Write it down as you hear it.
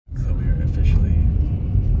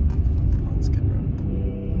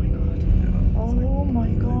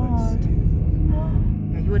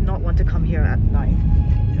to come here at 9.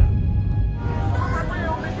 Yeah.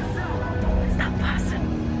 It's that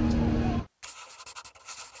person.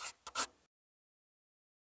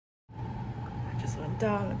 I just went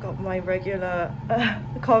down and got my regular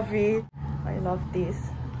coffee. I love these.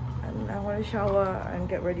 And I want to shower and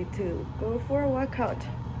get ready to go for a workout.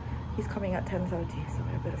 He's coming at 10:30, so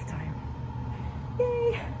we have a bit of time.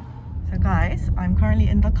 Yay! So guys, I'm currently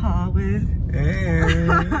in the car with... Hey,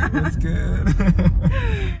 what's good?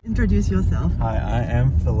 Introduce yourself. Hi, I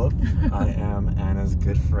am Philip. I am Anna's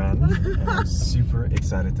good friend, and I'm super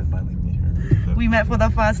excited to finally meet her. We met for the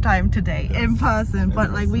first time today, yes, in person,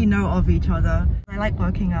 but like we know of each other. I like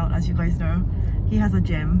working out, as you guys know. He has a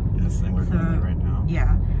gym. Yes, and we're going there right now.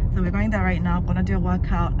 Yeah, so we're going there right now, gonna do a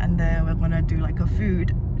workout, and then we're gonna do like a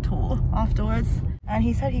food tour afterwards. And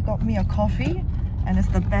he said he got me a coffee, and it's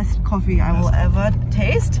the best coffee I will ever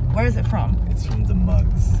taste. Where is it from? It's from the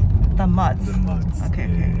mugs. The mugs? The mugs. Okay,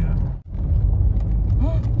 yeah, okay.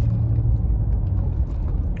 Yeah.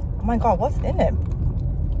 Oh my god, what's in it?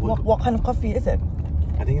 What kind of coffee is it?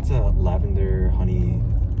 I think it's a lavender honey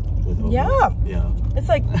with oat. Yeah. Yeah. It's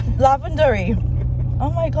like lavendery.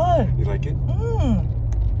 Oh my god. You like it? Mm.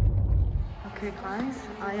 Okay guys,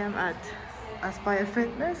 I am at Aspire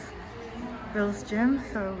Fitness, Bill's gym,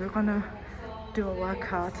 so we're gonna do a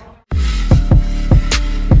workout.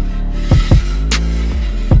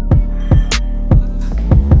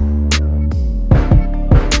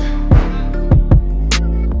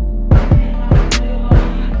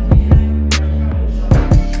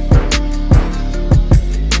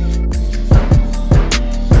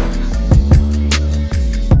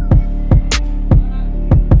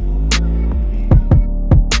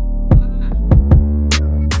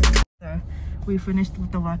 We finished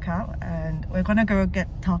with the workout and we're gonna go get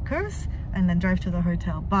tacos and then drive to the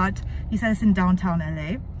hotel, but he said it's in downtown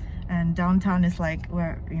LA, and downtown is like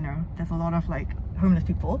where, you know, there's a lot of like homeless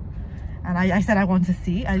people, and I said I want to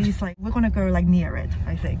see at least, like we're gonna go like near it,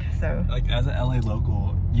 I think. So like as an LA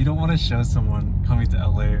local, you don't want to show someone coming to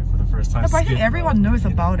LA for the first time. No, but I think everyone knows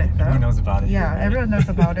about it though. Everyone knows about it. Yeah, right? everyone knows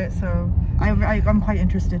about it, so I'm quite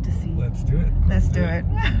interested to see. Let's do it. Let's do it.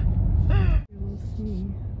 We'll see.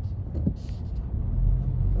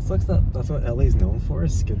 That's what LA is known for,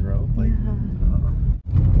 Skid Row. Like, Yeah.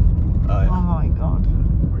 Yeah. Oh my god.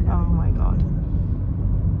 Oh my god.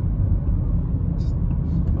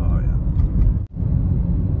 Oh yeah.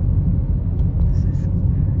 This is,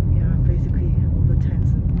 yeah, basically all the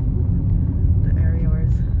tents and the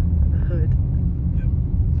areas, the hood. Yep.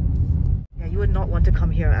 Yeah, you would not want to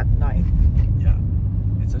come here at 9. Yeah.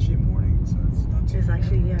 It's actually morning, so it's not too It's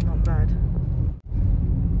actually, yeah, not bad.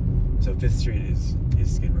 So 5th Street is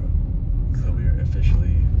Skid Row. So we are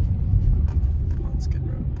officially on Skid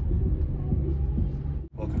Row.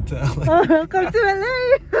 Welcome to LA. Oh, welcome to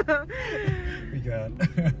LA! We got...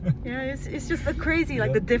 Yeah, it's just a crazy,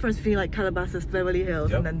 like the difference between like Calabasas, Beverly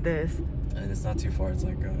Hills, and then this. And it's not too far, it's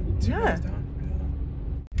like 2 miles down.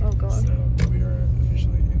 Yeah. Oh god. So we are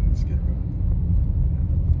officially in Skid Row.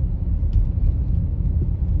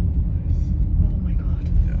 Oh my god.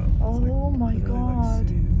 Yeah. Oh my god.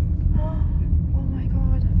 Like Oh my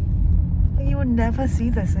god. Like, you would never see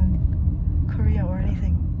this in Korea or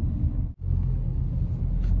anything.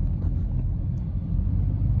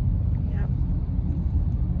 Yep.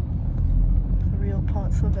 The real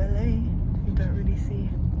parts of LA you don't really see.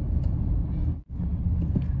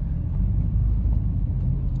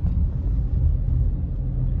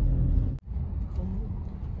 Oh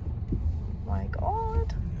my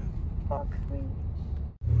god. Fuck me.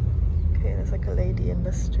 Okay, there's like a lady in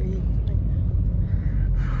the street.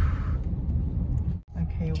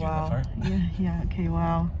 Okay, wow. Yeah, okay,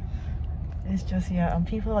 wow. It's just, yeah,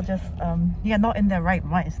 people are just, yeah, not in their right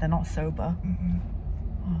minds. They're not sober.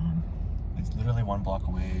 it's literally 1 block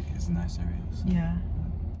away is a nice area. So. Yeah.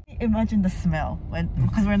 Imagine the smell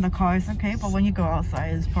because we're in the car, it's okay, but when you go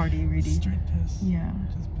outside, it's probably really... Straight piss. Yeah.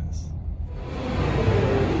 Just piss.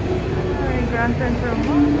 Alright, Grand Central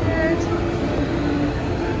Market.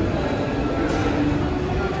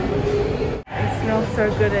 It smells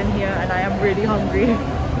so good in here and I am really hungry.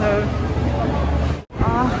 So,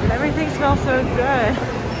 everything smells so good.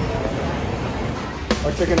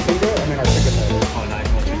 Our chicken finger and then our chicken leg. Oh, nice.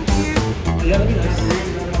 Thank you. Yeah, that'd be nice.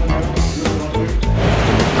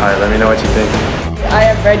 Alright, let me know what you think. I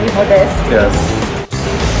am ready for this. Yes.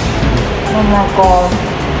 Oh my god.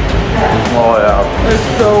 Oh yeah. It's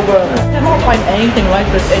so good. I cannot find anything like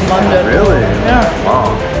this in London. Really? Yeah. Wow.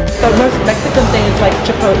 The most Mexican thing is like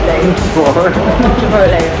Chipotle.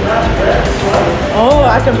 Chipotle. Oh,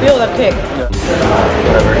 I can feel the kick.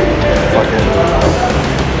 Whatever. Fucking.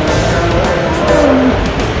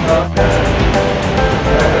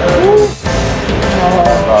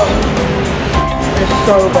 It's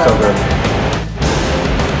so good. So good.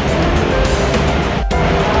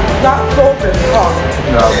 That sauce is hot.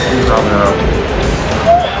 No, please tell me no.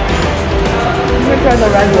 Let me try the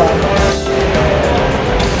red one.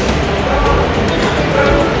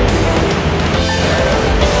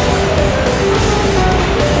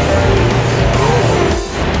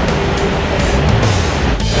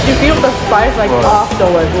 You feel the spice like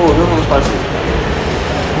afterwards. Oh, this one's spicy.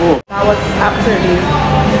 Oh. That was absolutely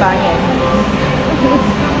banging.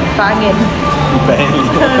 Banging. Bang.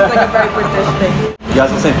 It's like a very British thing. You guys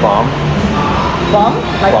will say bomb? Bomb?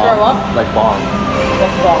 Like Bomb. throw up? Like bomb.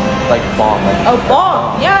 What's bomb? Like bomb. Like Oh,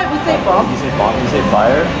 bomb! Yeah, we say bomb. You say bomb? You say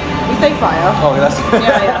fire? We say fire. Oh, that's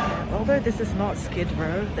Yeah. Although this is not Skid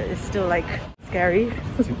Row, that is still like scary.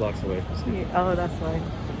 2 blocks away from Skid. Oh, that's right.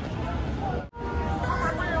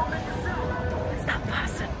 It's that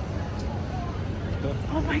person.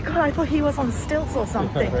 Oh my god, I thought he was on stilts or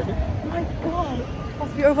something. Oh my god,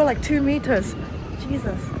 must be over like 2 meters.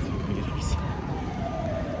 Jesus.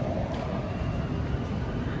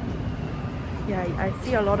 Yeah, I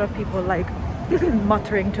see a lot of people like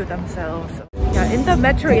muttering to themselves. Yeah, in the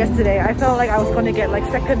metro yesterday, I felt like I was gonna get like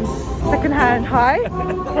second-hand high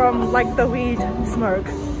from like the weed smoke.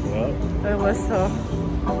 Yeah. It was so.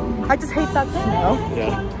 I just hate that smell.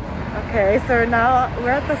 Yeah. Okay, so now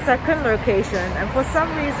we're at the second location, and for some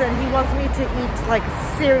reason he wants me to eat like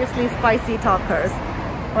seriously spicy tacos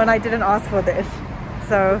when I didn't ask for this.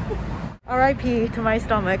 So, RIP to my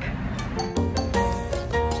stomach. I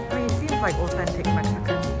mean, it seems like authentic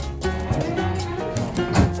Mexican.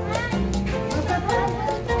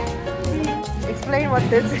 Explain what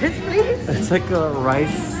this is, please. It's like a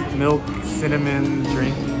rice, milk, cinnamon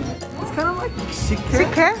drink. It's kind of like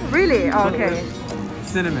Chicken? Really? Oh, okay.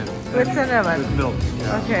 Cinnamon. With cinnamon. With milk.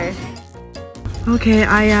 Yeah. Okay. Okay,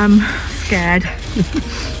 I am scared.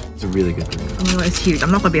 It's a really good drink. Oh, it's huge.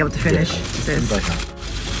 I'm not gonna be able to finish this. Like that.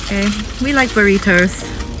 Okay, we like burritos.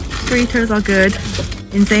 Burritos are good.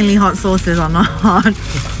 Insanely hot sauces are not.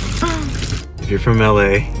 If you're from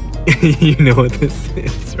LA, you know what this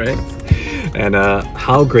is, right? And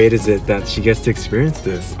how great is it that she gets to experience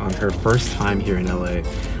this on her first time here in LA?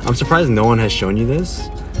 I'm surprised no one has shown you this.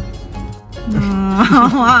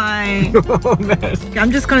 Why? Oh man.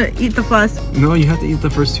 I'm just gonna eat the first. No, you have to eat the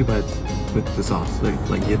first 2 bites with the sauce. Like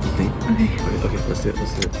you have to think. Okay. Okay, let's do it.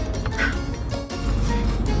 Let's do it.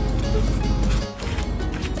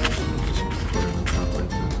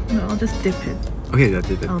 No, I'll just dip it. Okay, yeah,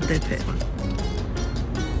 dip it. I'll dip it.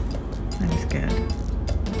 I'm scared.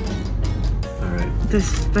 Alright. This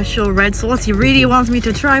special red sauce he really wants me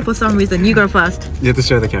to try for some reason. You go first. You have to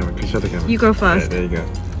show the camera. Show the camera. You go first. There you go.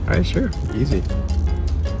 Alright, sure. Easy.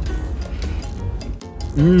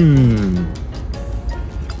 Mmm.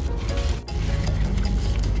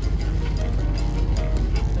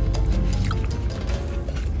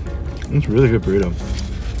 It's a really good burrito.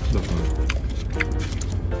 Definitely.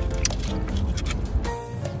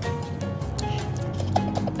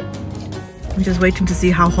 I'm just waiting to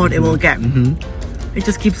see how hot it will get. It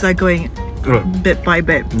just keeps like going bit by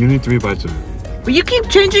bit. You need 3 bites of it. But you keep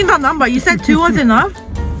changing the number. You said 2 was enough.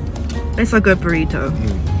 It's a good burrito.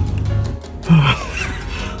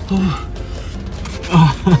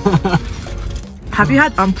 Have you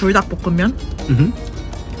had 불닭볶음면?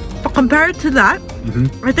 But compared to that,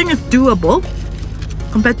 I think it's doable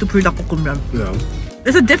compared to 불닭볶음면. Yeah.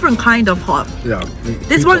 It's a different kind of hot. Yeah.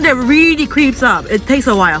 This one that really creeps up. It takes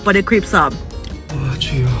a while, but it creeps up. Oh,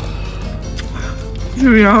 gee.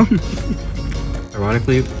 Yeah.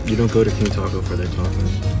 Ironically, you don't go to King Taco for their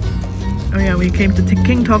tacos. Oh yeah, we came to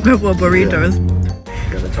King Taco for burritos.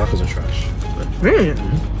 Yeah, the tacos are trash. But Really?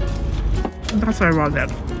 That's ironic.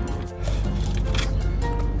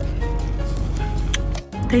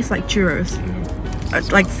 Tastes like churros.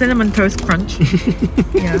 Like cinnamon toast crunch.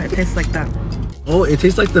 Yeah, it tastes like that. oh, it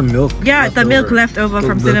tastes like the milk. Yeah, the milk left over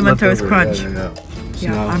from cinnamon toast leftover. crunch. Yeah.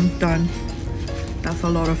 Yeah, Now- I'm done. That's a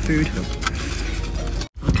lot of food.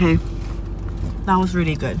 Okay, that was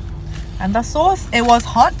really good. And the sauce, it was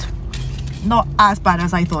hot. Not as bad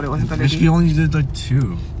as I thought it was gonna She be. only did like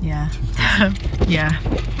 2. Yeah. Yeah.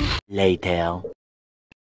 Later.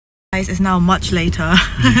 Guys, it's now much later.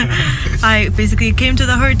 I basically came to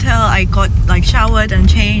the hotel, I got like showered and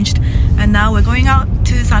changed, and now we're going out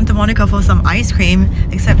to Santa Monica for some ice cream,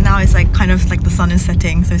 except now it's like kind of like the sun is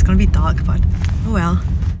setting, so it's gonna be dark, but oh well.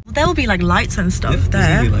 There will be like lights and stuff there, There's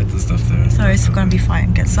gonna be lights and stuff there. so it's gonna be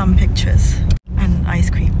fine. Get some pictures and ice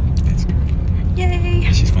cream. Yay!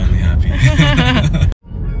 She's finally happy.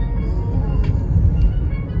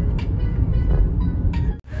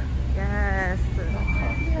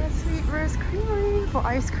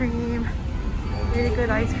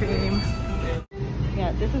 cream.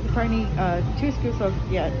 Yeah, this is apparently 2 scoops of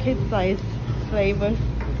kid-size flavors.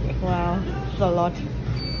 Wow, it's a lot.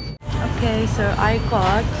 Okay, so I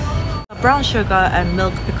got brown sugar and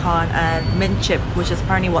milk pecan and mint chip, which is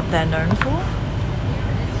apparently what they're known for.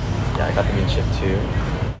 Yeah, I got the mint chip too.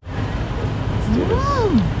 Let's do this.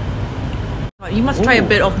 You must try a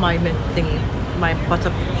bit of my mint thingy, my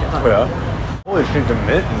butter sugar. Oh yeah? Holy shit, the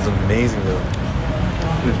mint is amazing though.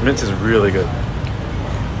 The mint is really good.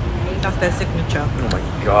 That's their signature. Oh my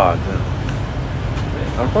god.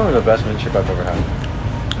 I'm probably the best mint chip I've ever had.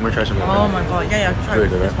 I'm gonna try some more. Oh my god, yeah, try really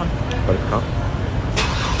good, this right? one. Butter pecan?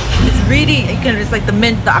 It's really, it's like the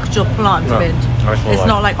mint, the actual plant mint. It's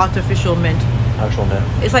not like artificial mint. Actual mint.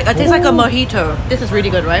 It's like, it tastes like a mojito. This is really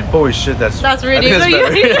good, right? Holy shit, that's really good.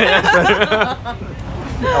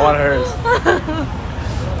 I want hers.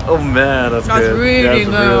 Oh man, that's good. Really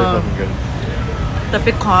good. Really fucking good. The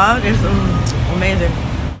pecan is amazing.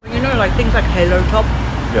 You know, like things like Halo Top.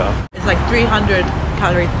 Yeah. It's like 300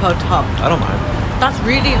 calories per top. I don't mind. That's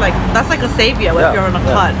really like, that's like a savior if you're on a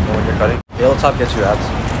cut. When you're cutting. Halo Top gets you abs.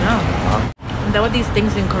 Yeah. And there were these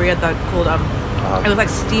things in Korea that called it was like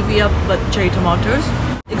stevia but cherry tomatoes.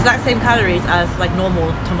 Exact same calories as like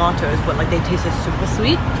normal tomatoes, but like they tasted super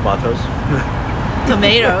sweet. Tomatoes.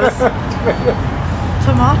 Tomatoes.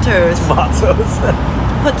 Tomatoes. Tomatoes.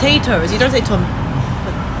 Potatoes. You don't say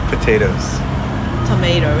Potatoes.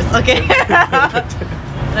 Tomatoes. Okay.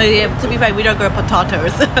 Yeah, to be fair, we don't grow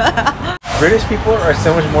potatoes. British people are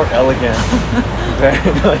so much more elegant than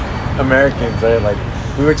like Americans, right? Like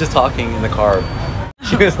we were just talking in the car.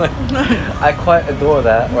 She was like, I quite adore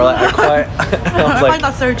that, or like I find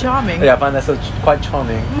that so charming. Yeah, I find that so quite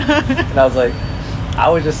charming. And I was like, I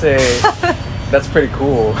would just say that's pretty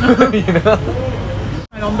cool, you know.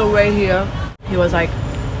 And on the way here, he was like,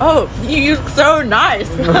 "Oh, you look so nice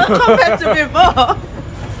compared to before."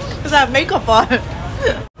 Because I have makeup on.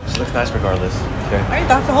 She looks nice regardless. Okay. Right,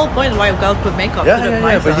 that's the whole point of why girls put makeup. Yeah,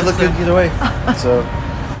 but you look good either way. So,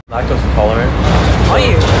 lactose intolerant. Are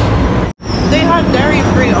you? They have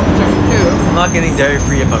dairy-free options too. I'm not getting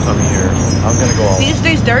dairy-free if I'm coming here. I'm gonna go all. These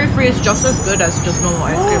days, dairy-free is just as good as just normal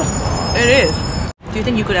ice cream. It is. Do you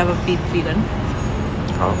think you could ever be vegan?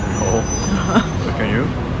 No. But can you?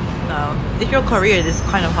 No. If you're Korean, it's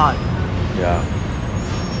kind of hard. Yeah.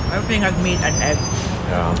 Everything has meat and eggs.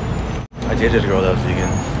 Yeah. I dated a girl that was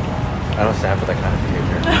vegan. I don't stand for that kind of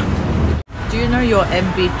behavior. Do you know your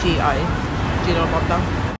MBTI? Do you know about that?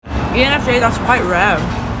 ENFJ, that's quite rare.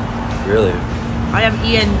 Really? I am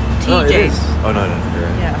ENTJ. Oh, it is. Oh no, you're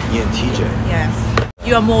right. Yeah. ENTJ. Yes.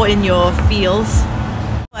 You are more in your feels,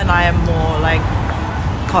 and I am more like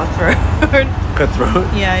cutthroat. Cutthroat?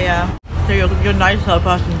 Yeah. So you're a nicer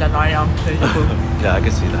person than I am. Basically. Yeah, I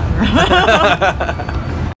can see that.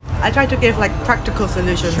 I try to give like practical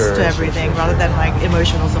solutions to everything rather than like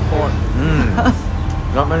emotional support.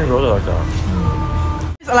 Not many girls are like that.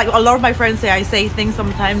 Like a lot of my friends say I say things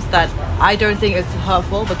sometimes that I don't think is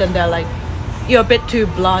hurtful, but then they're like, you're a bit too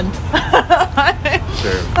blunt.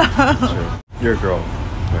 Sure. You're a girl,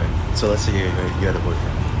 right? So let's say you had a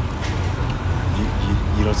boyfriend.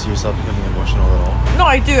 You don't see yourself becoming emotional at all? No,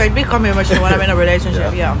 I do. I become emotional when I'm in a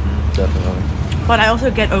relationship, yeah. Definitely. But I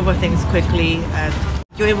also get over things quickly, and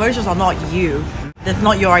your emotions are not you. That's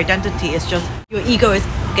not your identity. It's just your ego is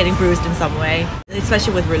getting bruised in some way.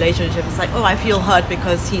 Especially with relationships, it's like, oh, I feel hurt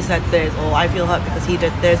because he said this, or I feel hurt because he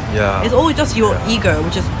did this. Yeah. It's all just your ego,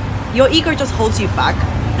 which is your ego just holds you back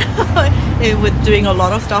with doing a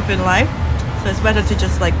lot of stuff in life. So it's better to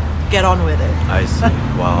just like get on with it. I see.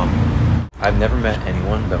 Wow. I've never met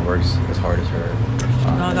anyone that works as hard as her.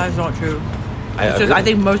 No, that's not true. I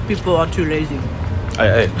think most people are too lazy.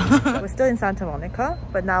 We're still in Santa Monica,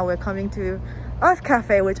 but now we're coming to Earth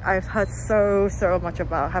Cafe, which I've heard so much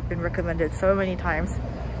about, have been recommended so many times.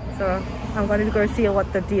 So I'm going to go see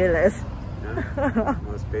what the deal is. Yeah.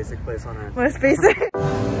 Most basic place on earth. Most basic. So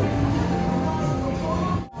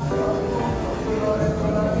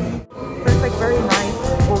it's like very nice,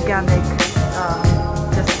 organic,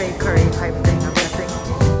 just bakery type thing, I'm guessing.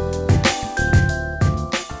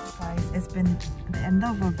 Guys, it's been the end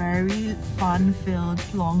of a very fun-filled,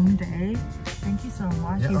 long day. Thank you so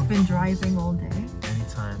much. He's been driving all day.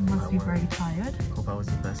 Anytime. Must be very tired. Hope I was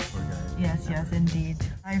the best tour guide. Yes, indeed.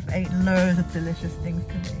 I've ate loads of delicious things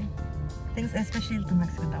today. Things, especially the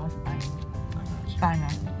Mexican, that was banger.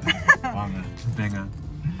 Banger.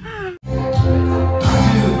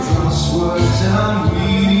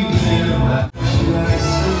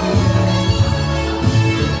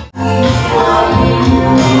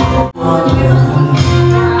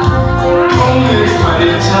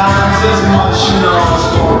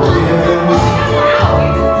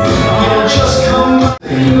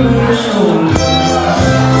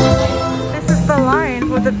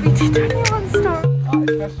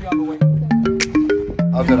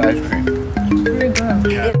 How's that ice cream?